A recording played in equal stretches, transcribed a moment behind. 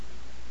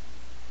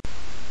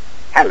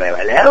Hello,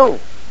 hello.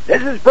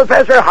 This is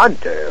Professor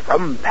Hunter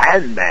from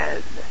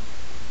Pan-Man.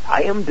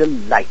 I am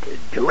delighted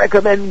to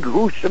recommend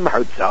Gruesome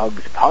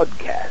Herzog's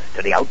podcast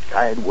to the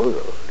outside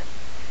world.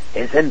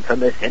 His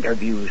infamous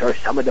interviews are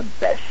some of the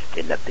best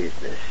in the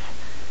business.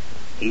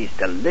 He's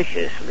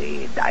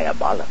deliciously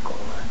diabolical.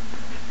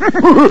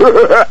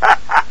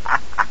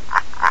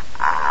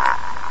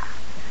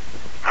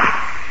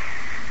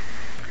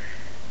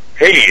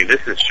 Hey,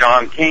 this is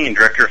Sean Kane,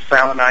 director of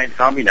Silent Night,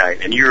 Zombie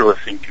Night, and you're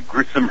listening to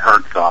Gruesome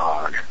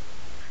Herzog.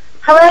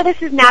 Hello,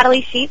 this is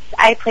Natalie Sheets.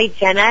 I played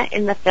Jenna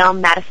in the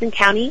film Madison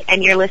County,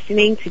 and you're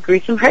listening to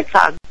Gruesome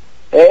Herzog.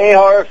 Hey,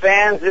 horror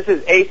fans, this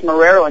is Ace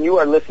Marrero, and you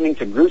are listening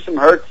to Gruesome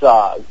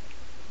Herzog.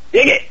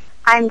 Dig it!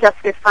 I'm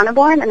Jessica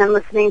Funneborn, and I'm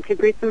listening to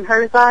Gruesome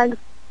Herzog.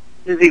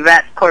 This is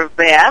Yvette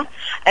Corvea,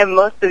 and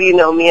most of you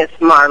know me as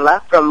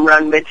Marla from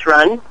Run Bitch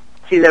Run.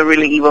 She's a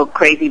really evil,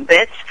 crazy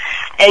bitch.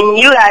 And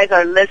you guys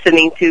are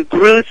listening to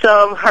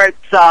Gruesome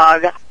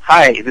Herzog.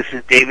 Hi, this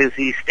is David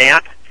Z.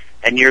 Stamp,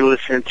 and you're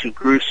listening to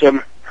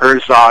Gruesome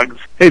Herzogs.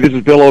 Hey, this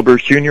is Bill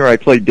Oberst Jr. I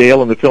played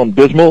Dale in the film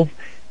Dismal,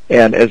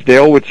 and as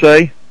Dale would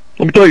say,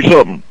 let me tell you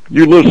something.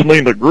 You're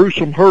listening to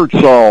Gruesome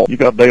Herzog. You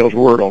got Dale's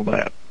word on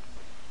that.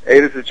 Hey,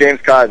 this is James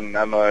Cotton.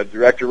 I'm a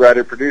director,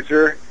 writer,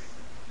 producer.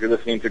 You're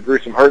listening to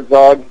Gruesome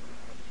Herzog.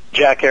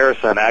 Jack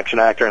Harrison, action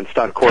actor and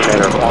stunt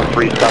coordinator of all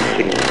three stunt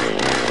scenes.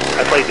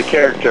 I played the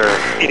character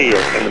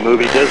Idiot in the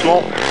movie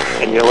Dismal,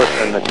 and you're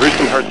listening to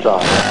Gruesome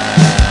Herzog.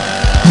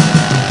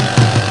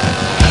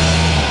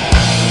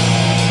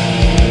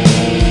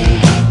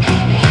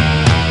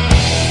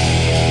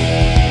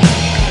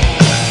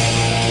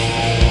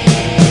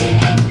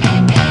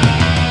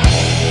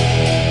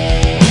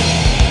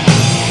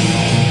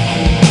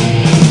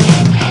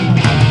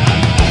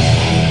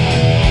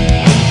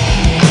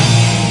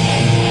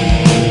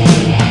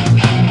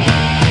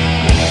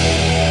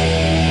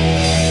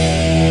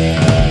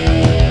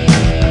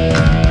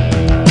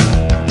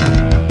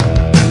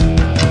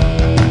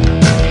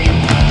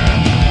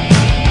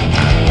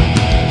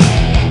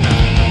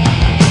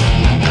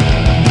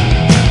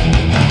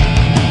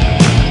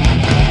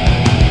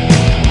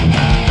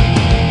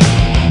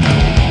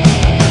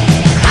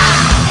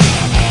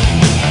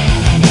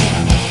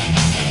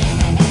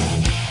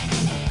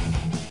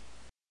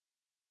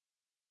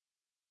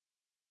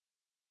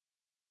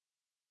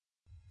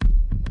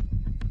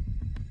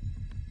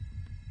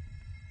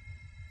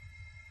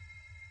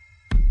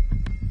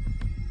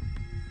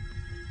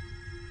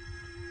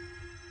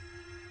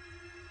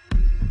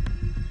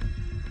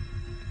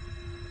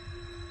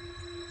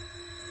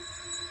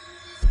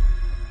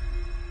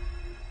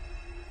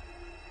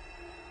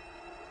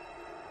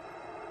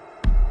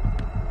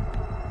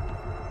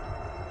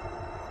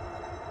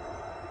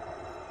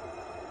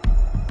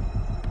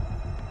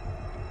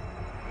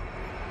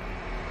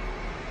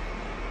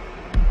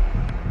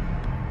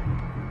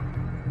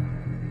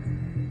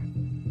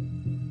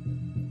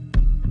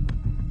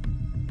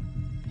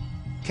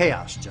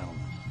 Chaos, gentlemen.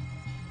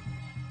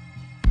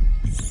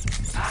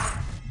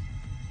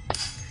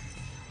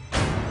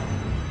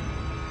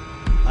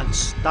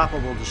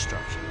 Unstoppable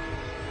destruction.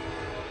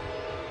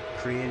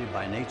 Created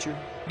by nature,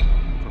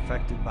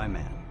 perfected by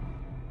man.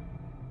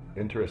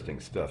 Interesting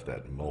stuff,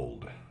 that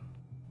mold.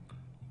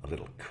 A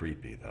little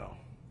creepy, though.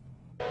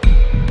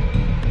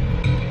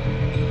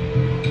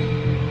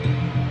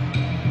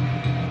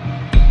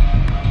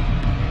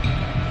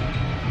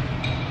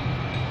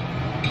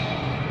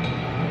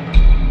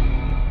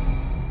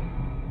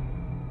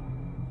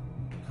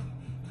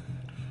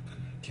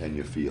 Can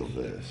you feel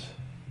this?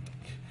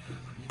 What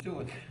are you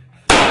doing?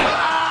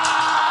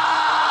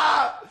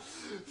 Ah!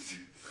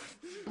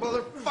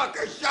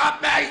 Motherfucker shot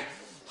me!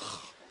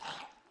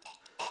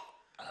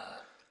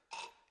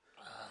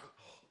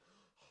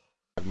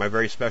 My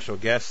very special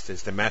guest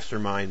is the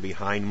mastermind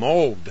behind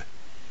Mold.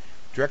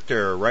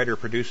 Director, writer,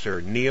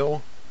 producer,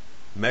 Neil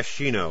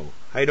Meschino.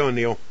 How you doing,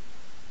 Neil?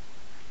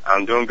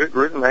 I'm doing good,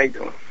 Gruesome. How you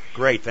doing?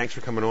 Great. Thanks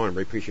for coming on. I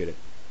really appreciate it.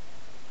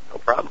 No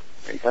problem.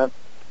 Anytime.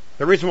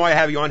 The reason why I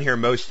have you on here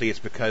mostly is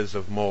because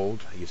of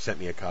Mold. You sent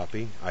me a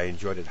copy. I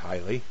enjoyed it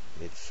highly.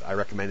 I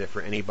recommend it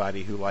for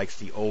anybody who likes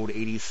the old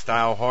 80s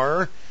style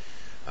horror.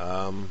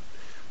 I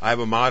have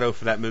a motto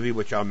for that movie,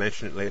 which I'll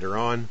mention it later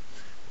on.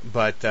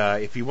 But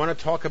if you want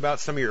to talk about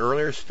some of your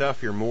earlier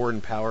stuff, you're more in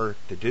power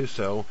to do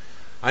so.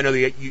 I know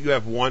that you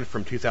have one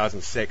from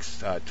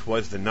 2006,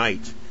 'Twas the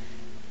Night.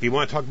 If you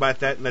want to talk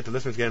about that and let the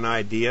listeners get an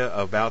idea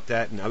about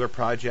that and other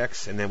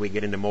projects, and then we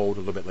get into Mold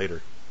a little bit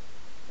later.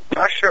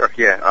 Sure,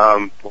 yeah.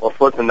 Well,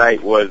 'Twas the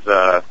Night was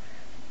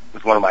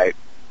one of my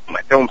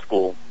film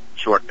school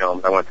short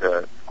films. I went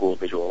to School of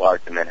Visual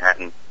Arts in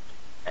Manhattan,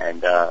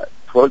 and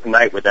 'Twas the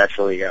Night was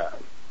actually the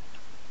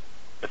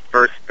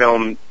first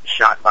film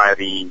shot by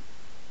the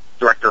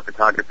director of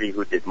photography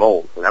who did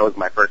Mold. So that was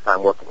my first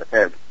time working with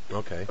him.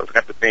 Okay. So it's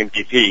got the same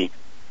DP.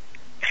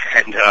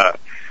 And I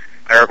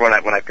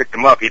remember when I picked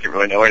him up, he didn't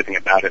really know anything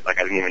about it. Like,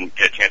 I didn't even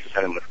get a chance to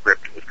send him the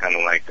script. It was kind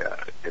of like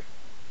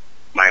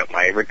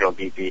my original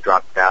DP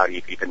dropped out.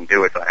 He couldn't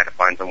do it, so I had to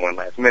find someone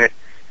last minute.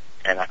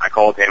 And I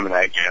called him,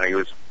 and he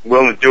was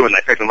willing to do it, and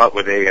I picked him up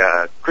with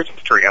a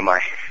Christmas tree on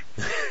my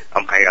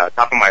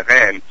top of my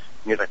van. And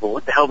he's like, well,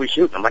 what the hell are we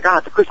shooting? I'm like,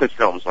 it's a Christmas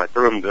film. So I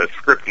threw him the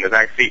script in the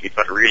back seat. He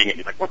started reading it.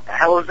 He's like, what the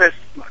hell is this?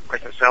 I'm like,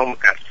 Christmas film.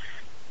 Got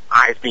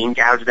eyes being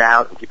gouged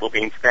out and people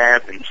being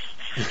stabbed and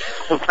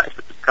all kinds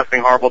of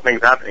disgusting, horrible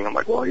things happening. I'm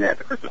like, well, yeah,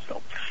 it's a Christmas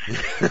film.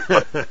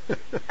 But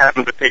it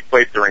happens to take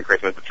place during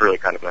Christmas. It's really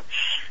kind of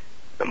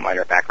a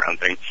minor background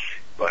thing.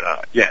 But,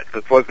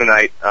 so Twas the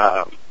Night.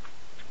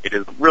 It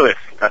is really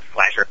a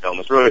slasher film.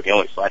 It's really the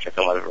only slasher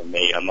film I've ever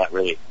made. I'm not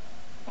really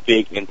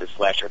big into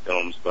slasher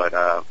films, but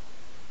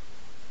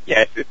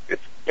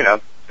it's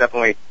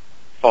definitely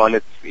fun.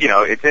 It's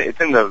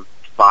it's in the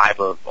vibe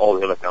of all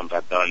the other films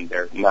I've done.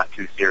 They're not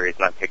too serious,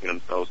 not taking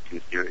themselves too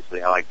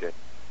seriously. I like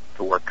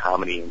to work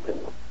comedy into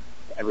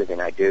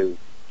everything I do.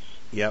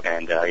 Yep.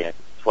 And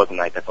Twas the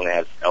Night definitely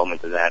has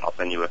elements of that. I'll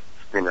send you a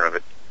screener of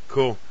it.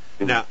 Cool.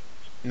 Now,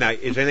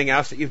 is there anything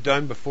else that you've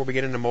done before we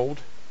get into Mold?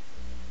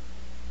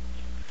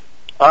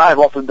 I've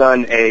also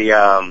done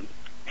a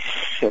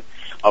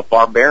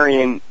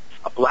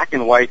black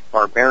and white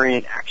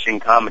barbarian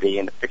action comedy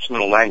in a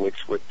fictional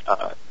language with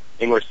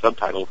English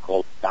subtitles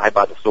called Die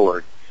by the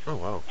Sword. Oh,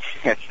 wow.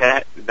 And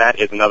that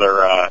is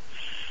another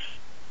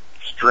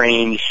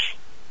strange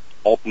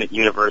alternate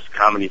universe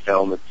comedy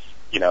film. It's,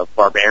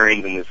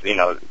 barbarians and this,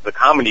 the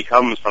comedy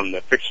comes from the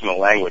fictional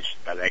language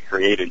that I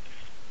created.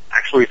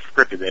 Actually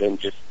scripted. They didn't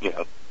just,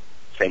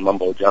 say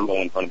mumbo jumbo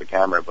in front of the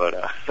camera, but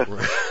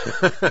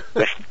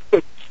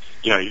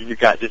you've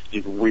got just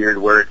these weird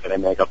words that I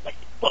make up, like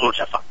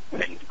Bolojafak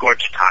and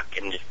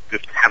Gorchtak, and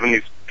just having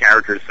these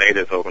characters say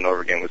this over and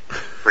over again was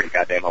pretty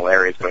goddamn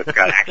hilarious. But it's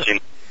got action,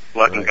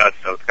 blood and guts,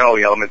 so it's got all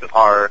the elements of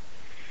horror.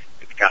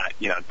 It's got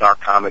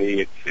dark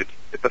comedy.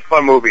 It's a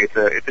fun movie. It's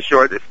a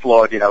short. It's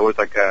flawed. It was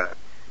like I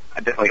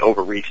definitely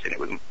overreached it. It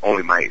was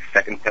only my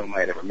second film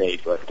I had ever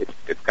made, but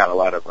it's got a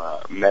lot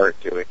of merit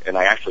to it, and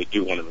I actually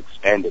do want to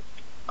expand it.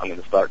 I'm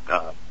going to start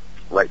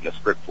writing a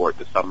script for it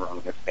this summer. I'm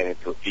going to expand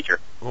it to a feature.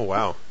 Oh,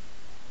 wow.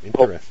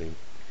 Interesting.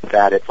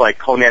 That it's like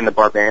Conan the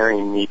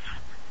Barbarian meets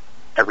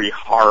every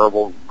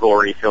horrible,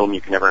 gory film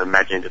you can ever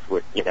imagine, just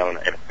with, in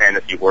a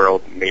fantasy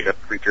world, made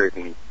up creatures,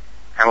 and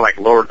kind of like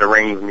Lord of the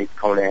Rings meets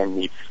Conan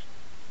meets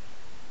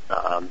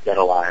Dead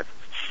Alive.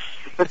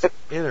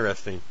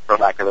 Interesting. For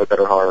lack of a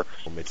better horror.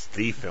 It's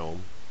the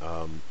film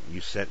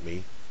you sent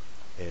me,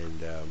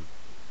 and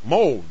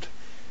Mold.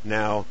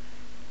 Now,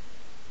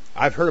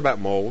 I've heard about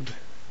Mold,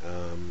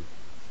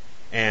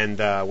 and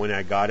when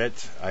I got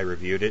it, I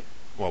reviewed it.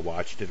 Well,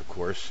 watched it, of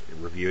course,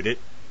 reviewed it.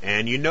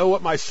 And you know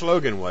what my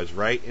slogan was,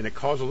 right? And it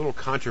caused a little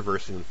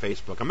controversy on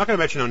Facebook. I'm not going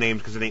to mention no names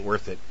because it ain't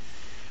worth it.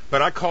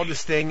 But I called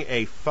this thing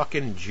a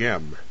fucking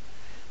gem.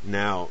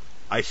 Now,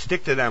 I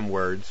stick to them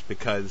words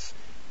because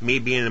me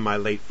being in my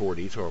late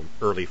 40s or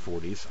early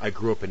 40s, I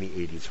grew up in the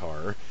 80s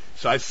horror.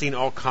 So I've seen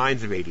all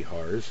kinds of 80s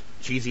horrors.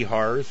 Cheesy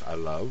horrors, I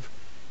love.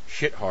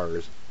 Shit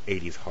horrors,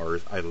 80s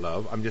horrors, I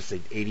love. I'm just an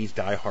 80s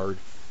diehard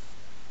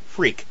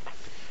freak.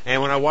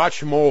 And when I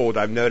watch Mold,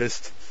 I've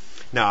noticed...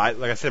 Now,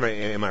 like I said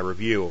in my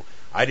review,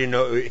 I didn't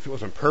know if it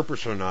was on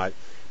purpose or not,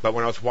 but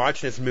when I was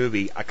watching this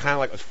movie, I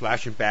kind of was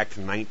flashing back to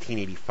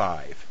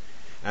 1985.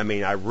 I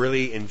mean, I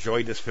really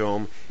enjoyed this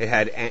film. It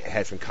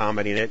had some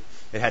comedy in it.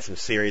 It had some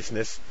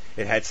seriousness.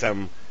 It had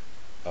some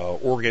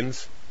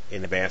organs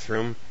in the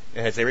bathroom.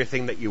 It has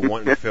everything that you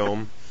want in a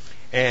film.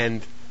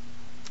 And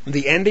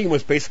the ending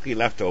was basically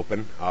left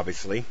open,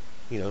 obviously.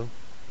 A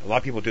lot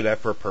of people do that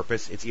for a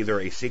purpose. It's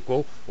either a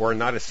sequel or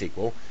not a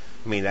sequel.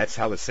 I mean, that's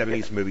how the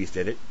 70s movies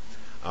did it.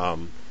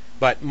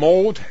 But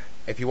Mold,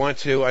 if you want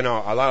to, I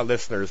know a lot of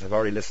listeners have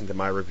already listened to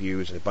my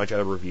reviews and a bunch of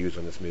other reviews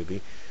on this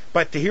movie.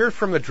 But to hear it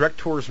from the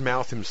director's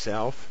mouth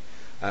himself,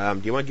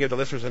 do you want to give the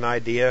listeners an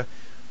idea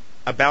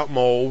about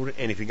Mold?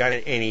 And if you got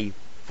any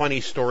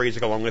funny stories that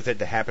go along with it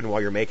that happened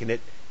while you're making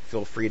it,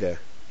 feel free to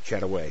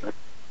chat away.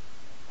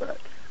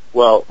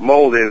 Well,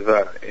 Mold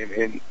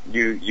is,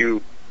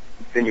 you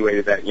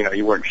insinuated that,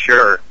 you weren't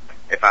sure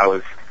if I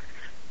was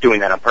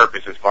doing that on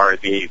purpose as far as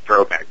the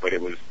throwback, but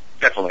it was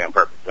definitely on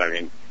purpose. I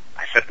mean,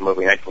 I set the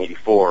movie in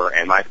 1984,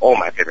 and all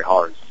my favorite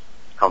horrors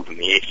come from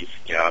the 80s.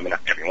 Not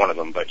every one of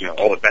them, but,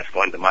 all the best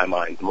ones in my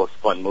mind, the most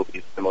fun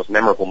movies, the most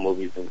memorable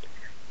movies, and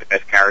the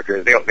best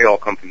characters, they all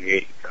come from the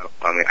 80s. So,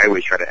 I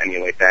always try to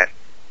emulate that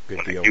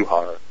when I do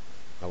horror.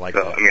 I like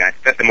that. I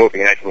set the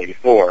movie in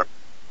 1984,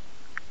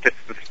 just,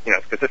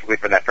 specifically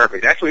for that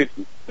purpose. Actually,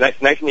 the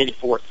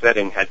 1984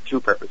 setting had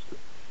two purposes.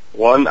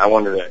 One, I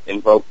wanted to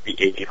invoke the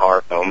 80s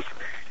horror films,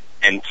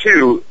 and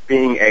two,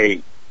 being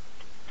a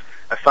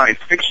science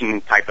fiction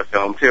type of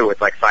film too.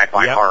 It's like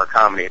sci-fi horror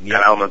comedy. It's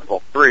got elements of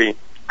all three.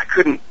 I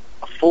couldn't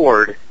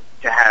afford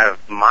to have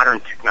modern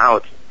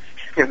technology.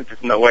 There's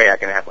just no way I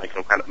can have like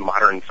some kind of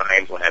modern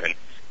science lab and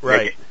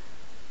make it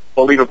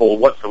believable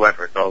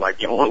whatsoever. So like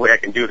the only way I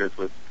can do this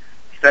was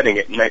setting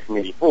it in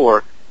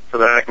 1984 so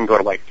that I can go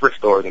to like thrift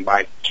stores and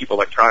buy cheap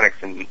electronics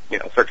and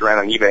search around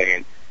on eBay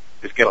and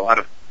just get a lot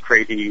of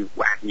crazy,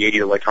 wacky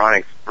 80s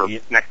electronics for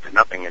next to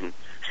nothing and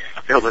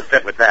build a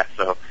set with that.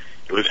 So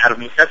it was out of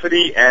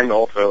necessity and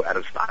also out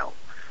of style.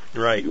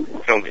 Right. You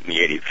filmed it in the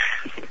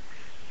 80s.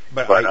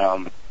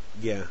 But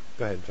yeah,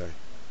 go ahead, sorry.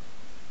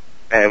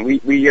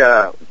 And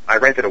I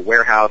rented a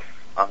warehouse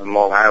on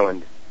Long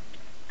Island,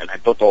 and I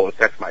built all the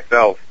sets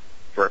myself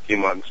for a few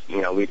months,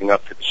 leading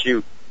up to the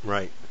shoot.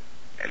 Right.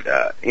 And,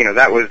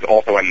 that was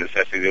also a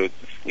necessity.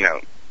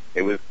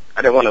 It was,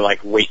 I didn't want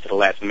to, wait to the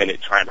last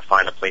minute trying to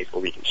find a place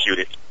where we can shoot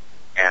it.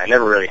 And I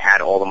never really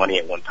had all the money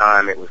at one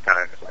time. It was kind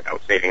of just I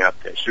was saving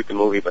up to shoot the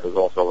movie, but it was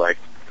also the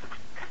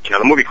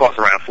movie cost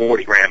around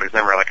 $40,000, but it's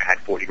never I had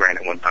 $40,000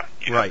 at one time.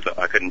 Right. So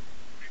I couldn't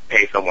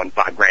pay someone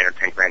 $5,000 or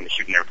 $10,000 to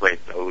shoot in their place.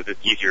 So it was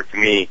just easier for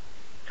me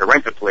to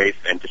rent a place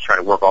and just try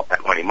to work off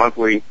that money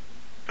monthly,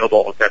 build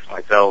all the sets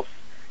myself,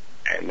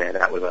 and then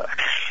that was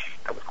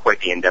quite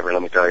the endeavor,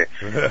 let me tell you.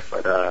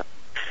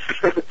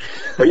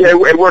 But yeah,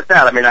 it worked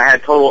out. I mean, I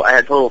had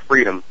total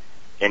freedom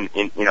in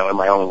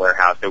my own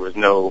warehouse. There was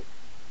no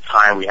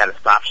time we had to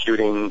stop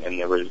shooting, and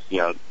there was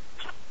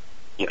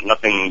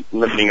nothing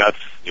limiting us.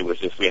 It was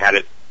just we had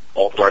it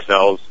all to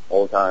ourselves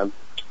all the time.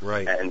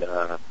 Right. And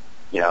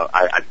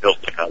I built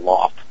a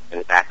loft in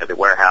the back of the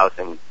warehouse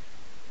and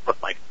put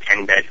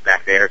 10 beds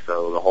back there,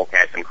 so the whole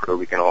cast and crew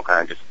we can all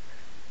kind of just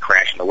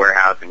crash in the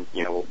warehouse, and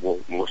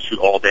we'll shoot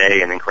all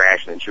day and then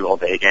crash and then shoot all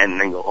day again and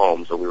then go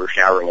home. So we were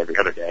showering every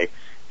other day,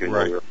 even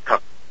though we were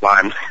cut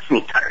limes the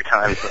entire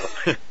time.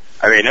 So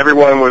I mean,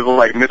 everyone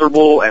was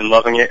miserable and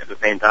loving it at the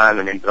same time.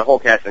 I mean, the whole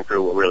cast and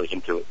crew were really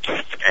into it,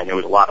 and it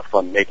was a lot of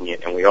fun making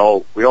it. And we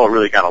all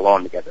really got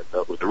along together.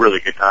 So it was a really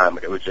good time.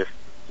 But it was just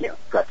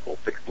stressful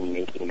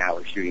 16,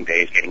 18-hour shooting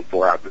days, getting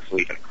 4 hours of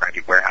sleep in a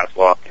crappy warehouse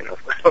loft.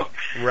 So,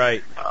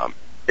 right.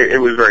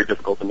 It was very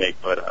difficult to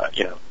make, but I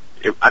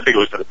think it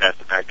was for the best.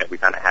 The fact that we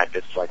kind of had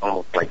this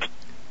almost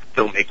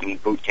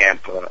filmmaking boot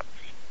camp,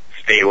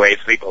 stay away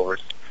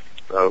sleepovers.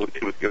 So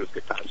it was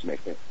good times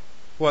making it.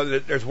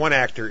 Well, there's one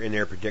actor in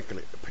there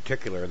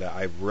particular that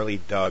I really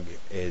dug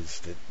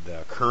is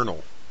the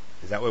Colonel.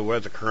 Is that what it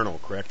was? The Colonel,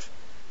 correct?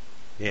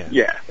 Yeah.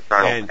 Yeah, the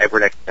Colonel,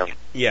 Edward X. Young.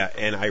 Yeah,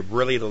 and I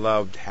really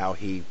loved how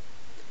he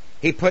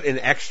put an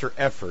extra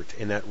effort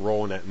in that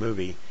role in that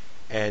movie,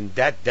 and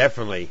that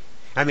definitely,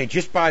 I mean,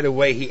 just by the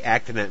way he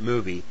acted in that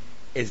movie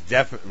is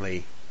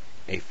definitely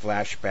a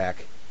flashback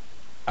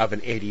of an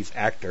 80s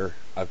actor,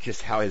 of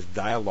just how his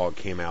dialogue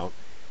came out.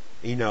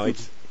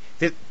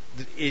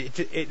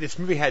 This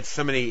movie had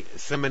so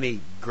many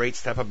great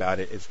stuff about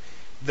it. It's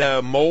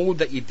the mold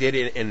that you did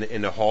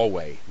in the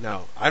hallway.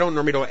 Now, I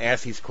normally don't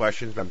ask these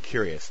questions, but I'm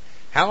curious.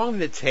 How long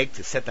did it take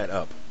to set that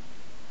up?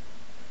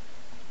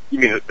 You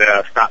mean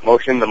the stop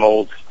motion, the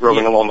mold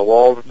rolling along the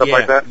walls and stuff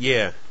like that?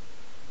 Yeah.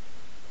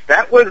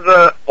 That was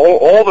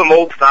all the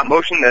mold stop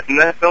motion that's in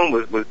that film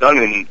was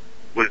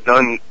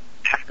done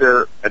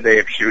after a day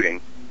of shooting,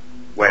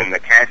 when the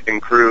cast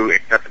and crew,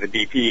 except for the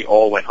DP,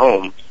 all went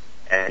home.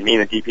 And me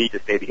and the DP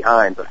just stayed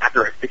behind. But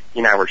after a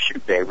 16-hour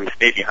shoot day, we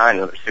stayed behind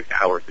another 6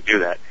 hours to do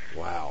that.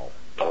 Wow.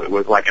 So it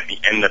was at the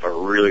end of a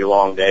really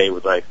long day. It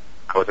was I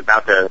was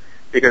about to,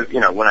 because,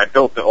 when I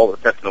built all the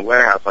sets in the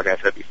warehouse, like I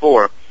said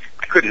before,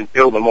 I couldn't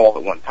build them all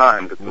at one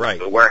time because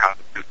the warehouse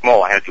was too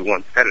small. I had to do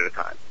one set at a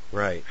time.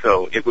 Right.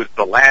 So it was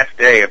the last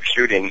day of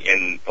shooting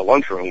in the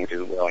lunchroom, which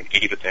is where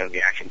 80% of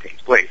the action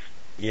takes place.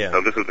 Yeah.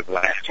 So this was the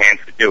last chance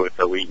to do it.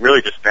 So we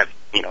really just spent,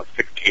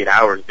 6 to 8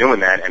 hours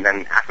doing that, and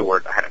then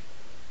afterwards I had to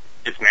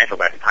dismantle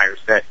that entire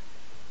set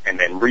and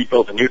then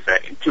rebuild a new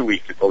set in 2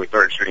 weeks before we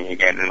started shooting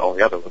again in all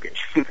the other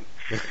locations.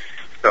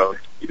 So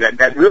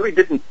that really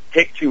didn't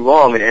take too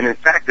long, and in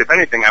fact, if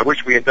anything, I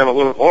wish we had done a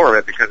little more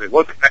of it because it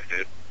was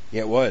effective.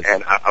 Yeah, it was.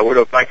 And I would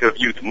have liked to have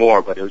used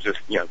more, but it was just,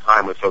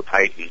 time was so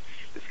tight and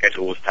the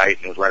schedule was tight,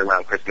 and it was right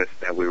around Christmas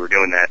that we were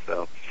doing that,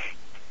 so,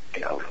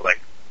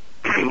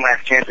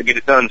 last chance to get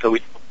it done, so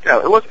we,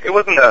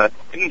 it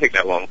didn't take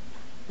that long.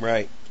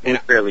 Right. It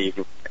was fairly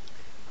easy.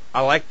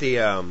 I like the,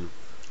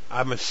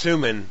 I'm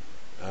assuming,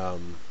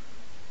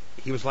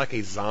 he was like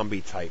a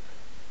zombie type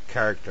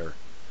character.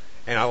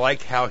 And I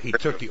liked how he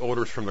took the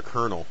orders from the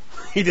Colonel.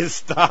 He just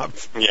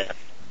stopped. Yeah.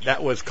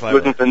 That was clever.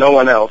 Listen to no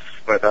one else,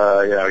 but,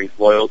 he's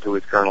loyal to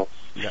his Colonel.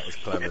 That was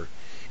clever.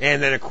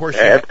 And then, of course...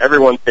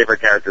 everyone's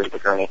favorite character is the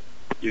Colonel.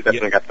 He's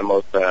definitely got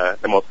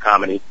the most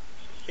comedy.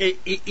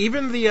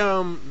 Even the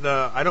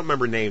I don't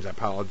remember names, I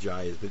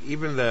apologize, but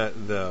even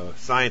the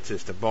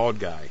scientist, the bald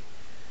guy,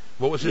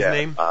 what was his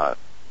name?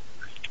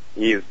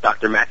 He is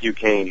Dr. Matthew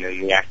Kane,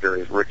 and the actor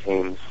is Rick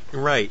Haynes.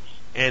 Right.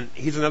 And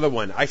he's another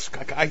one. I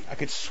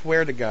could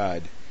swear to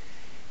God,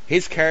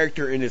 his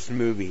character in this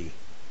movie,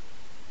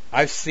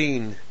 I've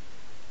seen,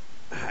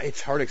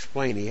 it's hard to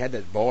explain. He had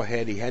that bald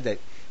head. He had that,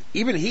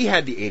 even he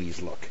had the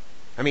 80s look.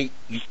 I mean,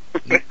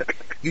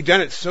 you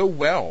done it so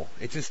well.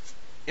 It's just,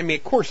 I mean,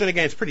 of course, and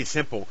again, it's pretty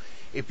simple.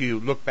 If you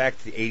look back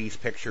to the 80s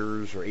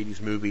pictures or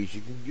 80s movies,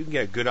 you can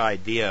get a good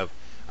idea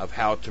of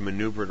how to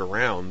maneuver it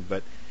around.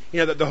 But,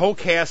 the whole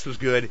cast was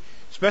good,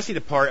 especially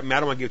the part, I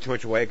don't want to give too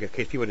much away in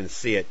case people didn't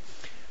see it,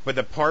 but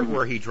the part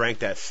where he drank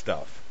that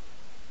stuff.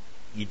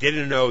 You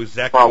didn't know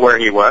exactly... Well, where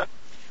he what?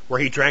 Where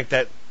he drank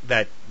that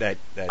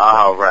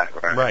oh, right.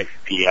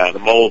 The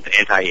mold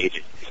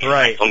anti-agent.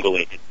 Right.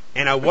 Fungulated.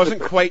 And I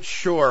wasn't quite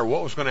sure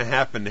what was going to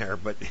happen there,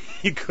 but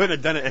you couldn't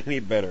have done it any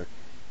better.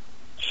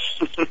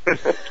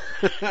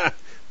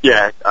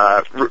 Yeah,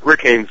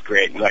 Rick Hames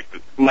great, like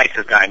the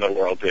nicest guy in the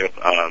world too.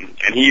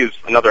 And he is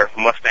another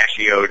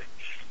mustachioed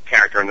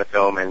character in the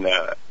film, and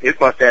his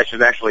mustache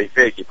is actually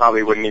fake. You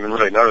probably wouldn't even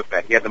really notice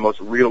that. He had the most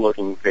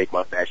real-looking fake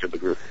mustache of the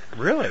group.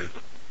 Really?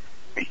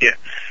 Yeah.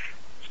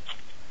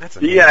 That's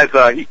he has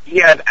he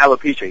has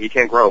alopecia. He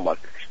can't grow a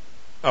mustache.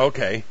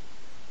 Okay.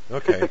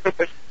 Okay.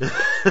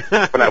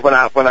 when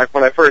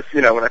I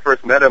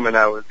first met him and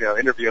I was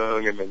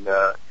interviewing him and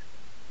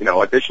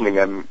auditioning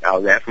him, I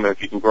was asking him if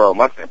he can grow a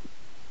mustache.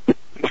 He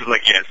was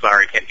like, yeah,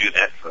 sorry, can't do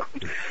that. So,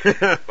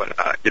 but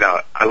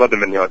I loved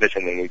him in the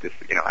audition, and he just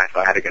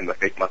I had to get him a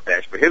fake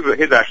mustache, but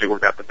his actually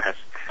worked out the best.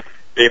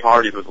 Dave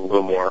Hardy's was a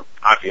little more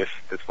obvious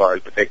as far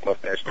as the fake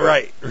mustache goes.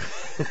 Right.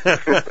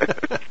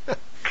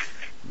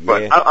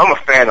 But yeah. I'm a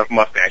fan of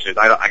mustaches.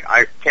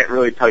 I can't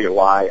really tell you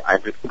why.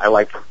 I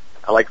like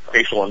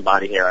facial and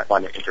body hair. I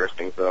find it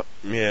interesting, so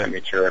yeah. I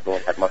made sure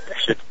everyone had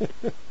mustaches.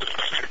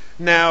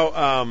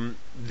 Now,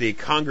 the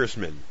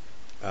congressman,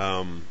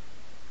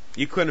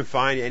 you couldn't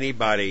find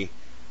anybody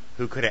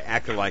who could have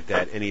acted like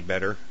that any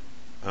better.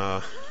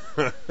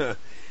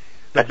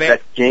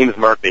 That's James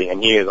Murphy,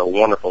 and he is a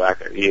wonderful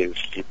actor. He's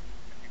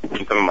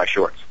in some of my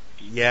shorts.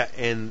 Yeah,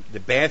 and the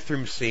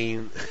bathroom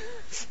scene.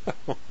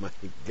 Oh my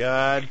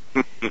God!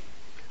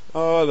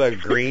 Oh, the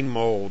green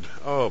mold.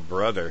 Oh,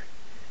 brother.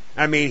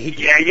 I mean,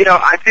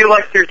 I feel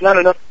like there's not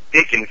enough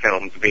dick in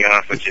films, to be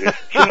honest with you.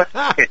 And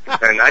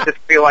I just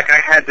feel like I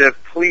had to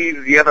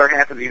please the other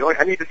half of the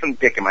audience. I needed some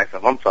dick in my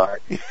film. I'm sorry.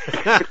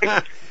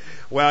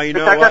 Well, you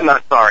know what? what? I'm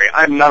not sorry.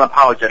 I'm not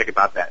apologetic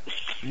about that.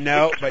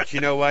 No, but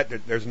you know what?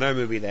 There's no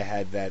movie that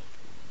had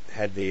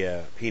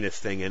the penis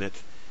thing in it.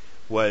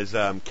 Was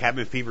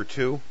Cabin Fever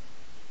 2?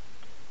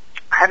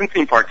 I haven't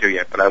seen Part 2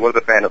 yet, but I was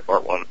a fan of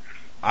Part 1.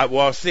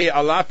 Well, see,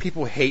 a lot of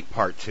people hate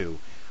Part 2.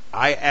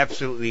 I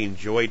absolutely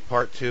enjoyed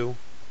Part 2.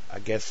 I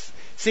guess.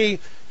 See,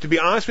 to be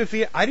honest with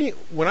you,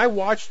 when I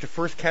watched the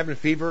first Cabin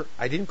Fever,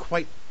 I didn't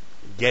quite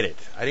get it.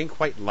 I didn't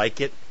quite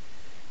like it.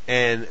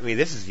 And, I mean,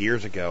 this is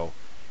years ago.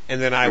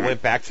 And then I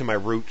went back to my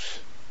roots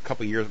a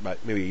couple of years,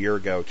 maybe a year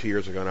ago, 2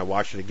 years ago, and I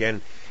watched it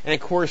again. And, of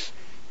course,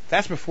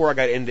 that's before I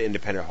got into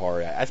independent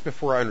horror. That's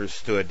before I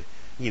understood,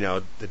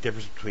 the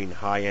difference between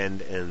high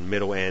end and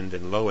middle end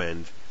and low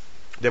end.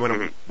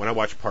 Then when I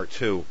watched Part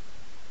 2,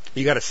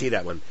 you got to see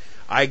that one.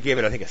 I gave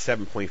it, I think, a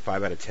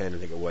 7.5 out of 10. I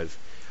think it was.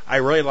 I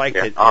really liked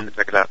it. I'll have to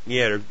check it out.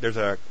 Yeah, there's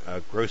a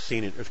gross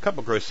scene. There's a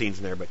couple gross scenes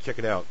in there, but check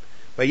it out.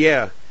 But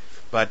yeah,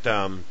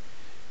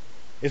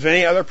 is there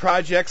any other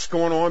projects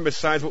going on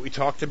besides what we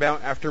talked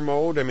about after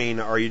Mold? I mean,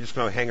 are you just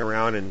going to hang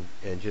around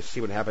and just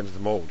see what happens to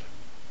Mold?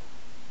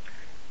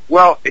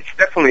 Well, it's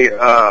definitely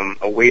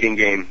a waiting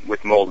game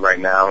with Mold right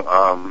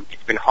now.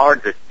 It's been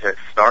hard to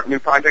start new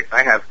projects.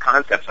 I have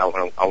concepts I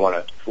want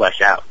to flesh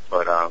out,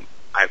 but I'm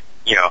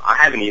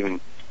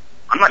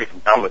not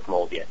even done with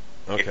Mold yet.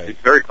 Okay. It's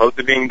very close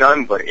to being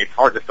done, but it's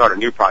hard to start a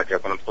new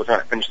project when I'm still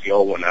trying to finish the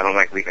old one. I don't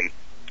like leaving,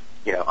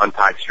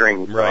 untied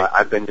strings. Right. So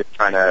I've been just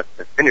trying to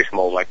finish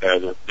Mold. Like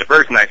the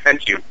version I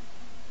sent you,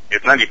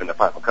 it's not even the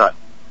final cut.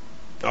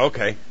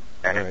 Okay.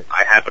 And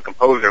I have a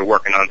composer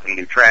working on some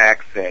new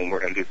tracks, and we're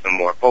going to do some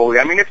more Foley.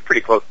 I mean, it's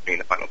pretty close to being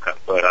the final cut,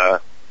 but I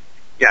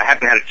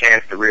haven't had a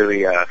chance to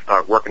really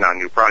start working on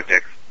new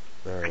projects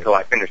until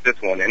I finish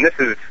this one. And this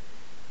is,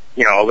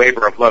 a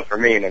labor of love for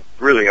me, and it's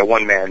really a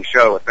one-man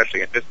show,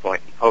 especially at this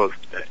point in post.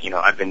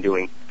 I've been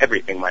doing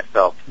everything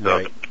myself,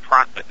 so the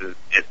process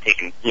has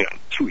taken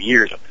 2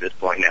 years up to this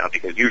point now,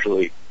 because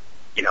usually,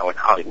 in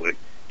Hollywood,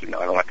 I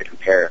don't like to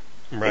compare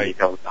indie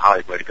films to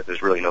Hollywood because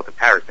there's really no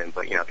comparison,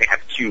 but they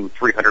have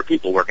 200-300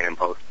 people working in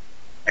post,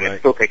 and it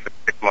still takes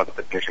 6 months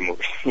to finish a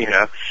movie.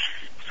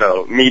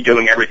 So me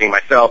doing everything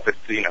myself, it's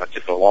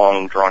just a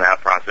long,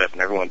 drawn-out process, and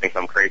everyone thinks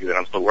I'm crazy that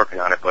I'm still working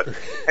on it. But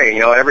hey,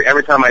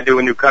 every time I do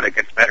a new cut, it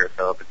gets better.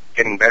 So if it's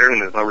getting better, then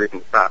there's no reason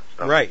to stop.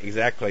 So. Right,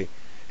 exactly.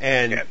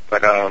 And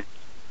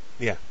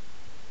yeah.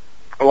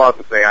 Well, I'll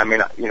have to say, I mean,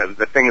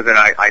 the things that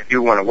I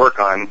do want to work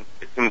on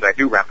as soon as I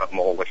do wrap up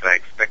Mold, which I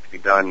expect to be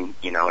done,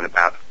 in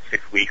about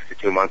 6 weeks to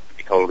 2 months to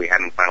be totally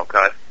having final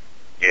cut,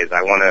 is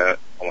I want to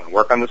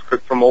work on the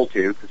script for Mold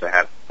 2 because I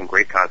have some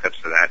great concepts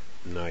for that.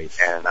 Nice.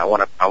 And I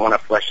want to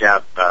flesh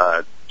out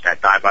that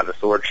Die by the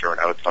Sword short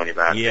I was telling you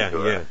about. Yeah.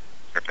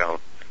 Film.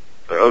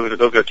 So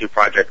those are 2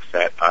 projects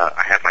that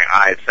I have my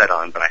eyes set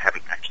on, but I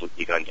haven't actually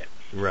begun yet.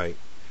 Right.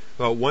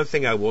 Well, one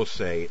thing I will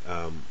say,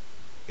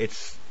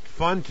 it's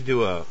fun to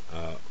do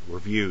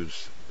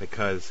reviews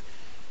because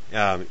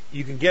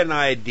you can get an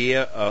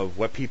idea of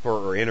what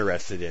people are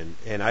interested in.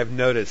 And I've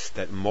noticed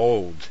that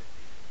Mold,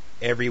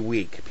 every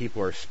week,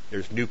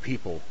 there's new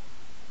people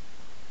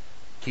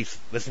keeps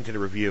listening to the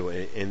review,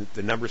 and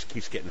the numbers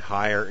keeps getting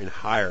higher and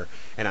higher.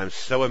 And I'm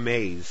so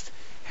amazed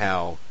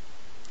how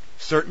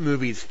certain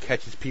movies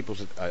catches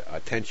people's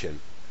attention.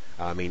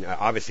 I mean,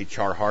 obviously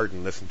Char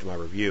Harden listened to my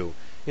review.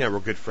 We're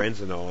good friends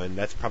and all, and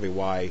that's probably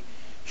why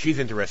she's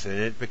interested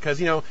in it,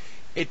 because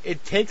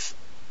it takes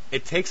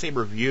it takes a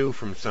review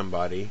from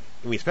somebody.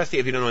 I mean, especially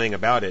if you don't know anything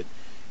about it,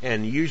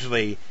 and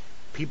usually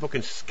people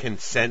can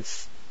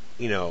sense,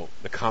 the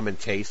common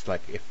taste.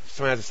 Like if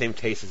someone has the same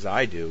taste as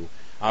I do,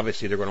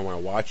 obviously they're going to want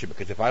to watch it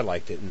because if I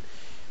liked it, and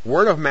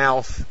word of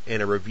mouth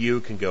and a review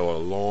can go a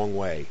long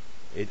way.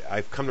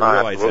 I've come to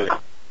realize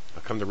that.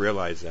 I've come to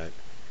realize that.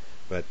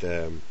 But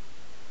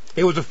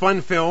it was a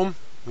fun film.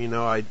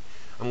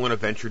 I'm going to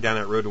venture down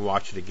that road and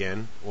watch it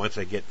again once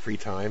I get free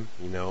time.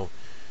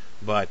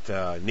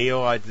 But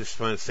Neil, I just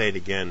want to say it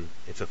again.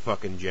 It's a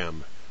fucking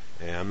gem,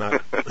 and I'm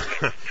not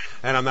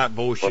and I'm not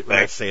bullshit when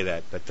I say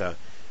that. But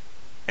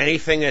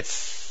anything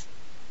that's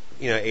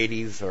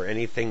 80s or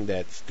anything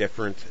that's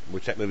different,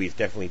 which that movie is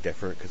definitely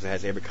different because it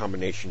has every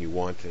combination you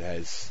want. It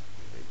has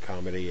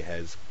comedy, it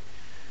has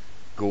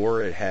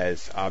gore, it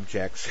has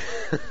objects,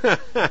 it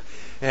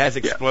has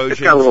explosions.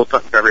 It's got a little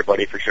touch for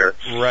everybody for sure.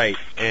 Right,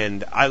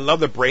 and I love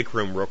the break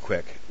room real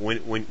quick.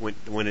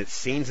 When it's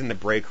scenes in the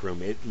break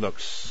room, it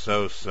looks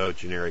so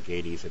generic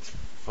 80s. It's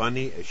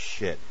funny as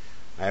shit.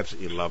 I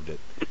absolutely loved it.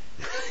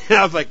 And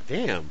I was like,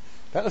 damn,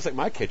 that looks like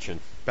my kitchen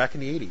back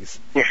in the 80s.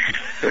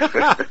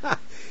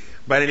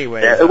 But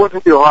anyway, it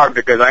wasn't too hard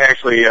because I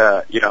actually,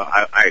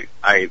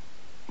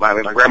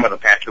 my grandmother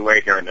passed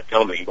away during the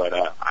filming, but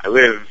I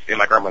lived in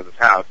my grandmother's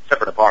house,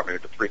 separate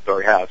apartment, it's a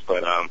 3-story house,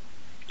 but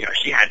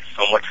she had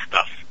so much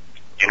stuff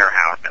in her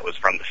house that was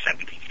from the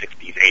 70s,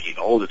 60s, 80s,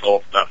 all this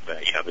old stuff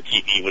that, the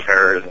TV was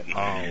hers, and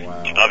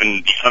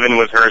the oven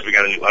was hers. We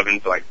got a new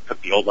oven, so I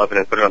took the old oven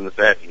and put it on the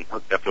set and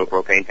hooked up to a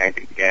propane tank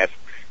to gas.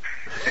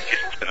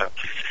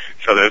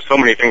 So there's so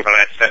many things on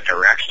that set that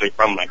were actually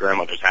from my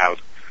grandmother's house.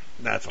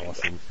 That's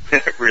awesome.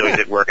 It really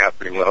did work out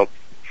pretty well.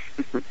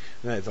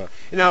 That's awesome.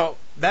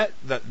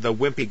 The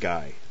wimpy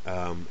guy,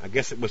 I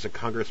guess it was a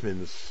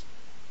congressman's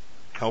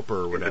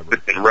helper or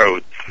whatever.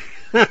 Rhodes.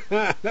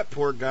 That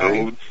poor guy.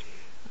 Rhodes.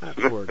 That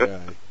poor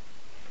guy.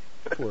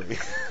 Poor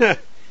guy.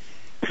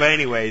 But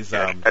anyways,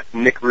 that's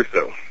Nick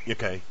Russo.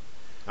 Okay.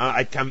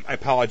 I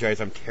apologize.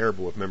 I'm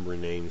terrible with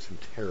remembering names. I'm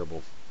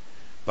terrible.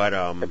 But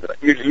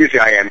usually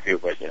I am too.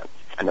 But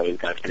I know these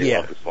guys pretty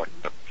well at this point.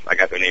 So I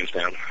got their names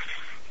down.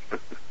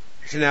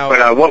 So now,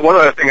 but one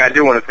other thing I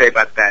do want to say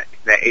about that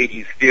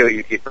 80s feel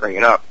you keep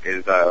bringing up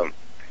is, when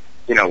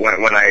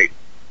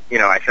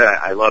I said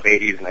I love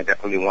 80s and I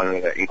definitely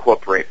wanted to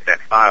incorporate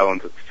that style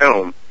into the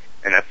film,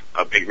 and that's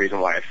a big reason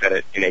why I said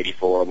it in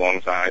 84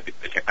 alongside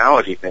the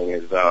technology thing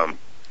is, when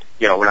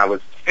I was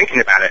thinking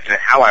about it and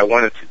how I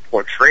wanted to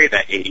portray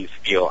that 80s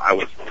feel, I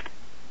was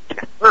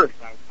at first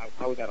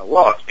I was at a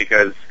loss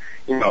because,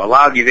 a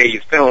lot of these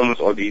 80s films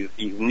or these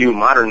new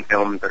modern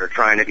films that are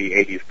trying to be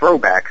 80s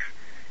throwbacks,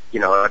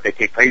 if they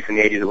take place in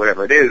the 80s or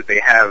whatever it is, they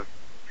have,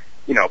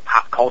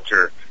 pop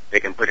culture they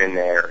can put in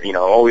there,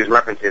 all these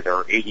references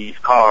or 80s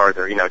cars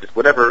or, just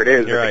whatever it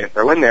is that they can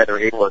throw in there, they're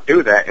able to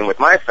do that. And with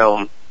my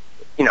film,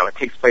 it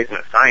takes place in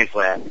a science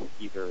lab,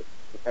 either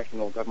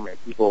professional government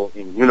people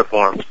in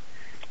uniforms,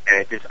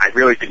 and I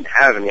really didn't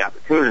have any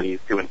opportunities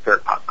to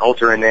insert pop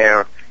culture in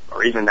there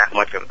or even that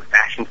much of the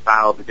fashion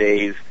style of the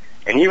days.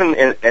 And even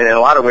in a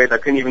lot of ways, I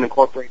couldn't even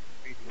incorporate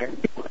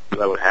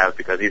I would have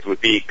because these would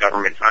be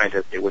government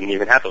scientists. They wouldn't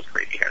even have those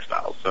crazy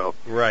hairstyles. So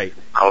right,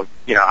 I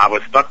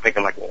was stuck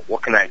thinking like, well,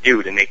 what can I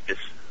do to make this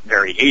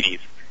very 80s?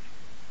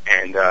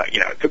 And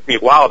it took me a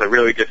while to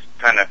really just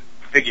kind of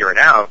figure it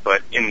out.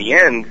 But in the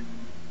end,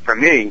 for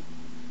me,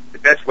 the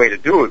best way to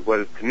do it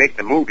was to make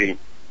the movie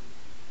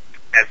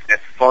as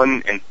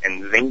fun and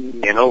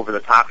zany and over the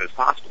top as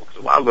possible.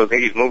 Because a lot of those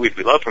 80s movies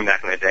we love from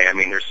back in the day, I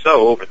mean, they're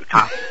so over the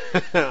top,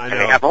 and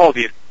they have all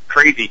these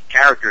crazy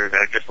characters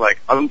that are just like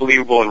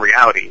unbelievable in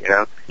reality,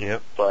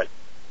 Yep. But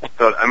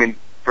so I mean,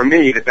 for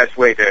me, the best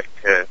way to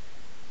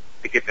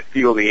get the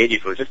feel of the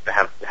 80s was just to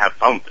have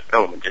fun with the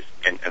film and just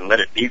and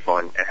let it be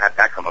fun and have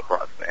that come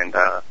across. And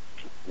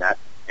that,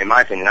 in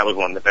my opinion, that was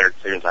one of the better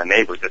decisions I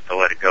made, was just to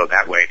let it go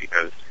that way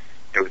because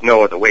there was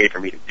no other way for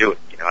me to do it.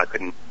 I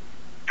couldn't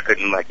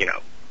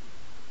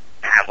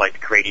have like the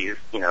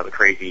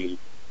crazy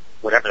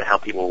whatever the hell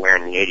people were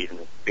wearing in the 80s and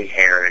the big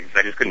hair.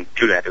 I just couldn't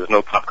do that. There was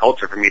no pop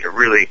culture for me to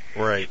really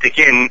stick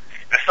in,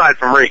 aside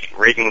from Reagan.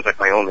 Reagan was like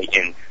my only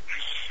in.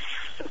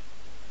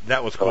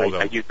 That was cool, though.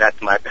 I used that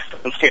to my best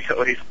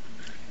abilities.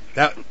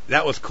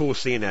 That was cool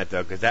seeing that,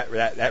 though, because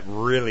that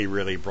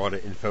really brought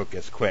it in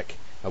focus quick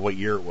of what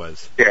year it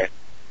was. Yeah.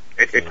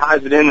 It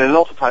ties it in, and it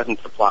also ties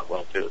into the plot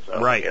well, too.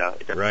 So, right,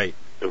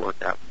 it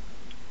worked out.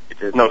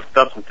 There's no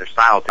substance or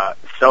style to it.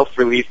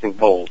 Self-releasing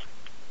bold.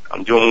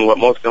 I'm doing what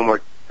most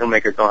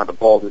filmmakers don't have the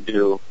balls to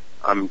do.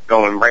 I'm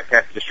going right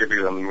past the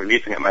distributors. I'm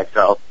releasing it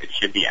myself. It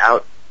should be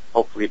out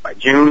hopefully by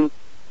June.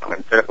 I'm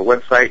going to set up a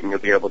website and you'll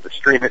be able to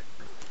stream it.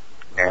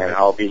 And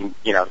I'll be,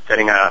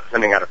 sending out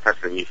a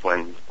press release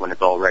when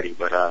it's all ready.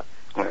 But I'm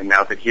going to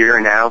announce it here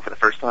and now for the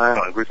first time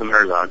on Gruesome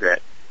Herzog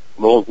that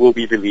Mold will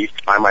be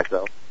released by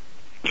myself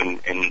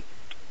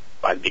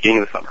by the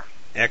beginning of the summer.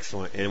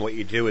 Excellent. And what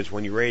you do is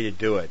when you're ready to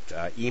do it,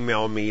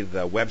 email me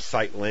the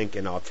website link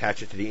and I'll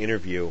attach it to the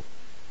interview.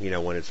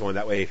 When it's on,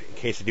 that way, in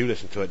case they do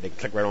listen to it, they can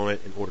click right on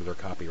it and order their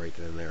copy right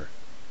then and there.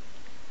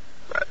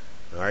 Right.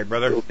 All right,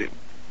 brother?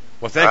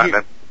 Well, thank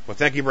you. Well,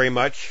 thank you very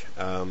much.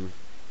 You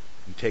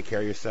take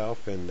care of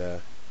yourself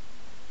and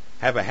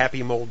have a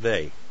happy mold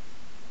day.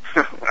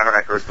 All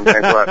right, Gruesome.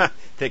 Thanks a lot.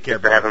 Take care,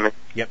 Thanks for having me.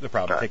 Yep, no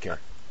problem. Take care.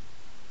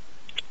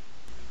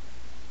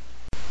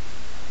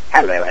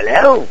 Hello,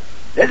 hello.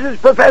 This is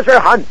Professor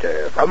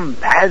Hunter from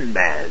Pan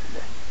Man.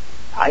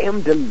 I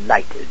am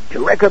delighted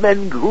to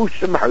recommend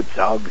Gruesome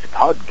Herzog's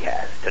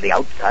podcast to the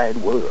outside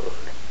world.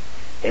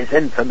 His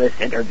infamous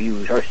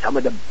interviews are some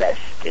of the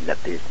best in the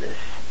business.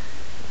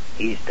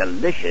 He's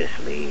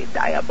deliciously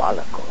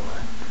diabolical.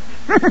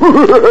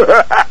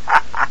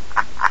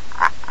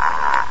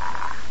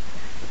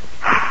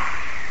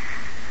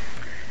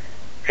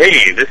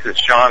 Hey, this is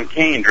Sean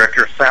Kane,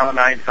 director of Silent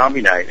Night,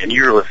 Zombie Night, and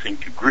you're listening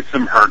to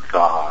Gruesome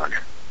Herzog.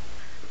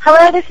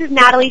 Hello, this is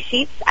Natalie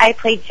Sheets. I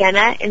played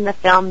Jenna in the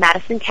film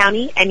Madison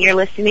County, and you're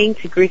listening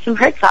to Gruesome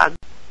Herzog.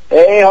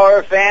 Hey,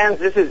 horror fans,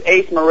 this is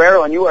Ace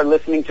Marrero, and you are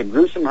listening to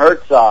Gruesome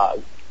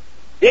Herzog.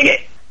 Dig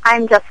it!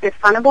 I'm Jessica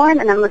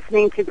Sonneborn, and I'm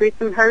listening to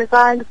Gruesome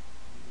Herzog.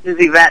 This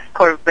is Yvette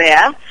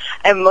Corvea,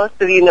 and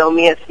most of you know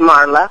me as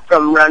Marla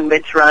from Run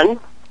Bitch Run.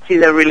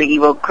 She's a really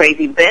evil,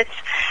 crazy bitch.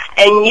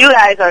 And you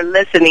guys are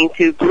listening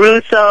to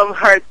Gruesome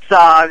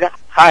Herzog.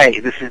 Hi,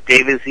 this is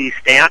David Z.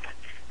 Stamp,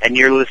 and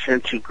you're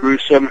listening to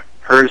Gruesome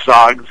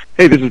Herzog's.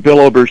 Hey, this is Bill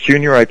Oberst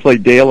Jr. I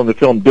played Dale in the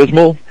film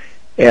Dismal,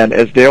 and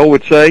as Dale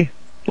would say,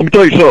 let me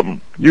tell you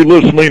something. You're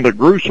listening to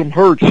Gruesome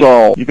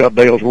Herzog. You got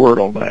Dale's word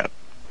on that.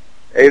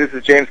 Hey, this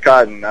is James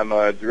Cotton. I'm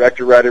a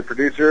director, writer,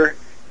 producer.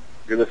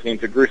 You're listening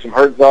to Gruesome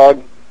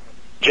Herzog.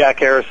 Jack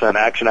Harrison,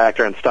 action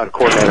actor and stunt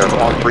coordinator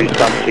on 3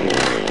 stunt scenes.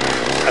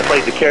 I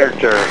played the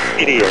character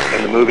Idiot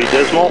in the movie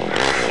Dismal,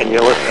 and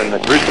you're listening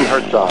to Gruesome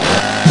Herzog.